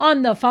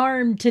On the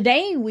farm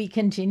today, we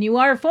continue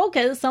our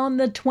focus on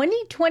the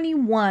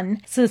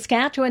 2021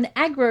 Saskatchewan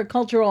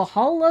Agricultural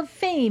Hall of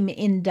Fame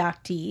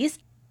inductees.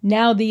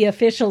 Now the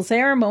official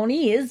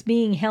ceremony is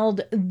being held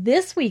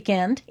this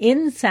weekend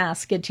in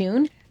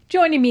Saskatoon.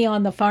 Joining me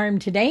on the farm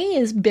today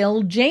is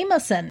Bill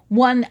Jamieson,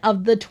 one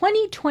of the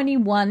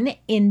 2021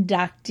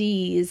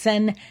 inductees.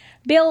 And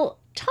Bill,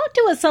 talk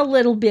to us a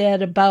little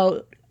bit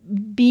about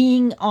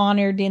being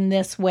honored in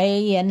this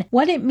way and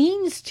what it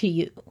means to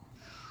you.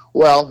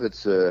 Well,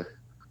 it's a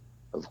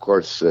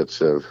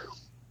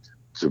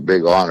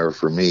big honor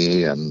for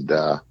me, and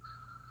I've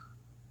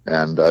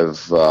I'm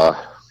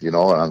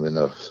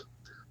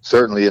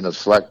certainly in a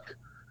select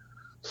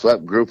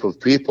group of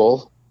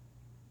people,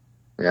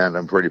 and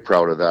I'm pretty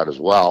proud of that as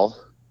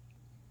well.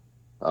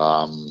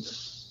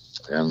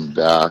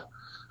 The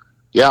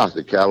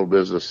cattle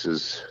business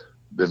has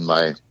been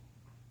my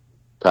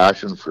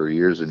passion for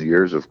years and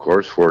years. Of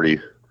course, 40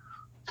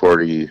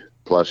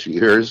 plus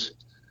years.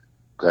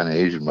 Kind of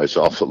aging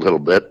myself a little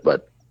bit,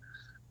 but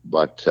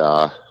it's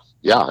a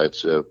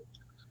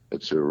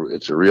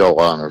real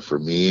honor for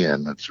me,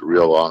 and it's a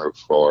real honor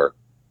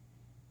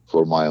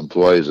for my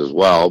employees as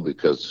well,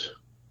 because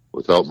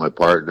without my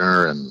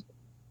partner and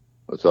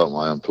without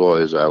my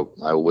employees,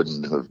 I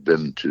wouldn't have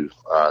been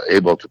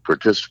able to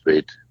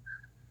participate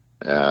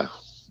the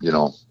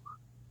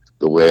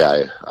way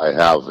I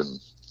have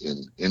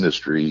in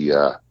industry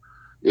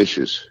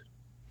issues.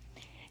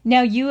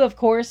 Now, you, of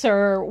course,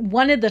 are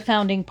one of the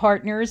founding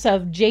partners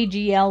of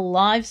JGL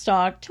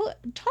Livestock.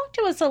 Talk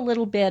to us a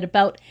little bit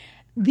about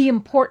the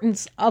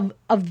importance of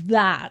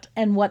that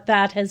and what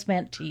that has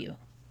meant to you.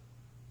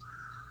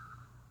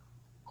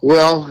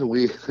 Well,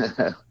 we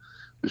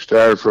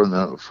started from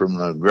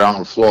the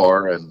ground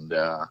floor, and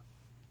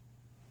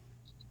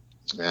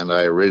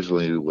I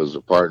originally was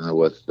a partner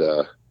with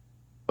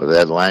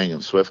Ed Lang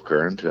and Swift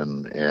Current,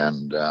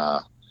 and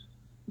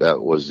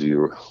that was the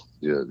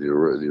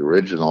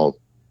original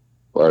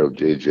part of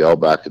JGL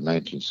back in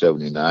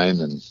 1979,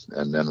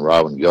 and then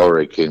Robin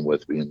Gilray came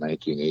with me in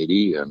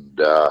 1980,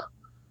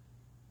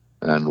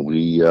 and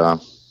we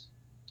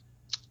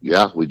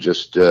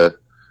just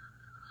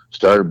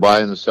started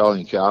buying and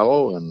selling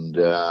cattle, and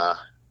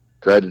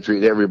tried to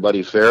treat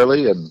everybody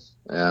fairly,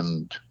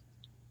 and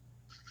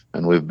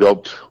we've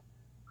built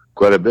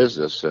quite a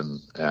business,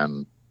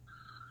 and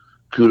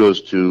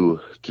kudos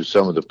to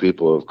some of the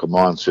people who have come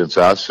on since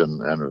us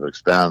and have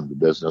expanded the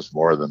business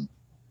more than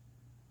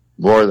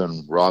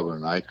Robin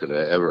and I could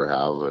ever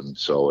have, and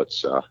so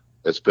it's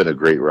been a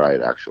great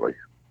ride, actually.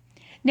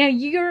 Now,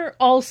 you're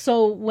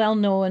also well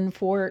known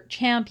for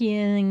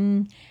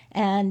championing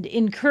and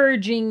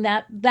encouraging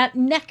that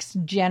next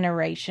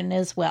generation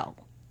as well.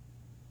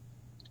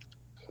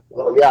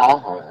 Well, yeah,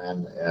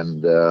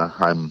 and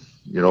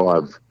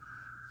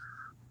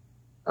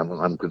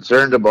I'm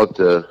concerned about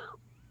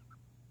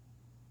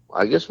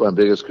I guess my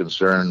biggest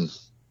concern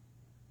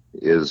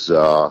is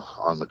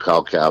on the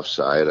cow-calf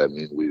side. I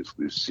mean, we've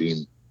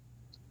seen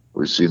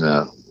quite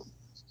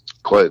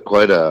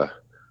a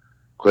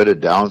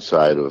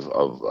downside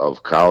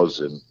of cows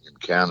in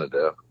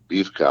Canada,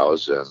 beef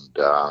cows, and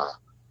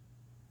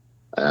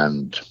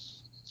that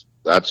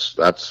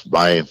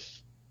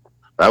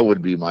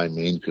would be my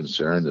main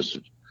concern, is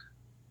to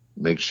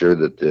make sure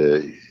that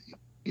the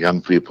young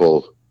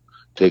people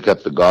take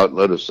up the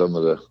gauntlet of some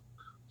of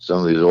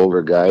these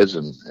older guys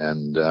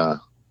and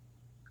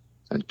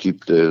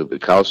keep the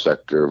cow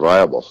sector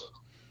viable.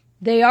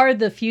 They are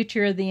the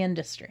future of the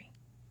industry.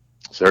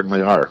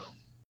 Certainly are.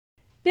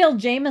 Bill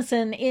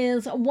Jamieson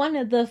is one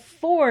of the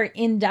 4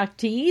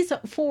 inductees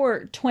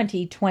for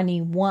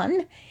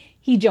 2021.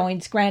 He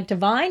joins Grant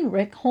Devine,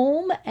 Rick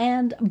Holm,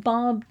 and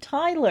Bob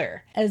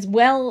Tyler, as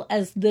well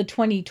as the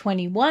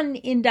 2021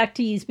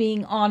 inductees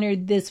being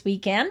honored this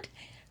weekend.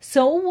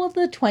 So will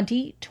the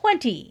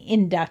 2020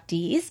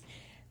 inductees.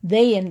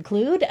 They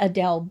include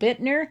Adele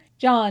Bittner,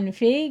 John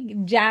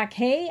Figg, Jack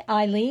Hay,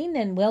 Eileen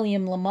and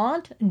William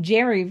Lamont,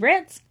 Jerry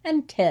Ritz,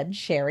 and Ted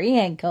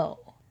Sherrienko.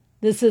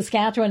 The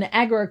Saskatchewan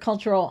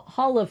Agricultural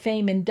Hall of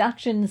Fame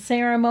induction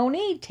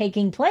ceremony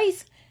taking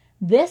place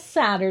this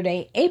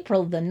Saturday,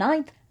 April the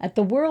 9th, at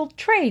the World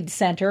Trade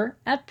Center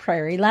at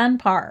Prairieland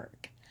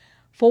Park.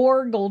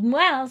 For Golden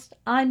West,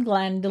 I'm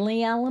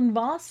Glendalee Allen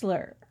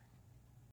Vossler.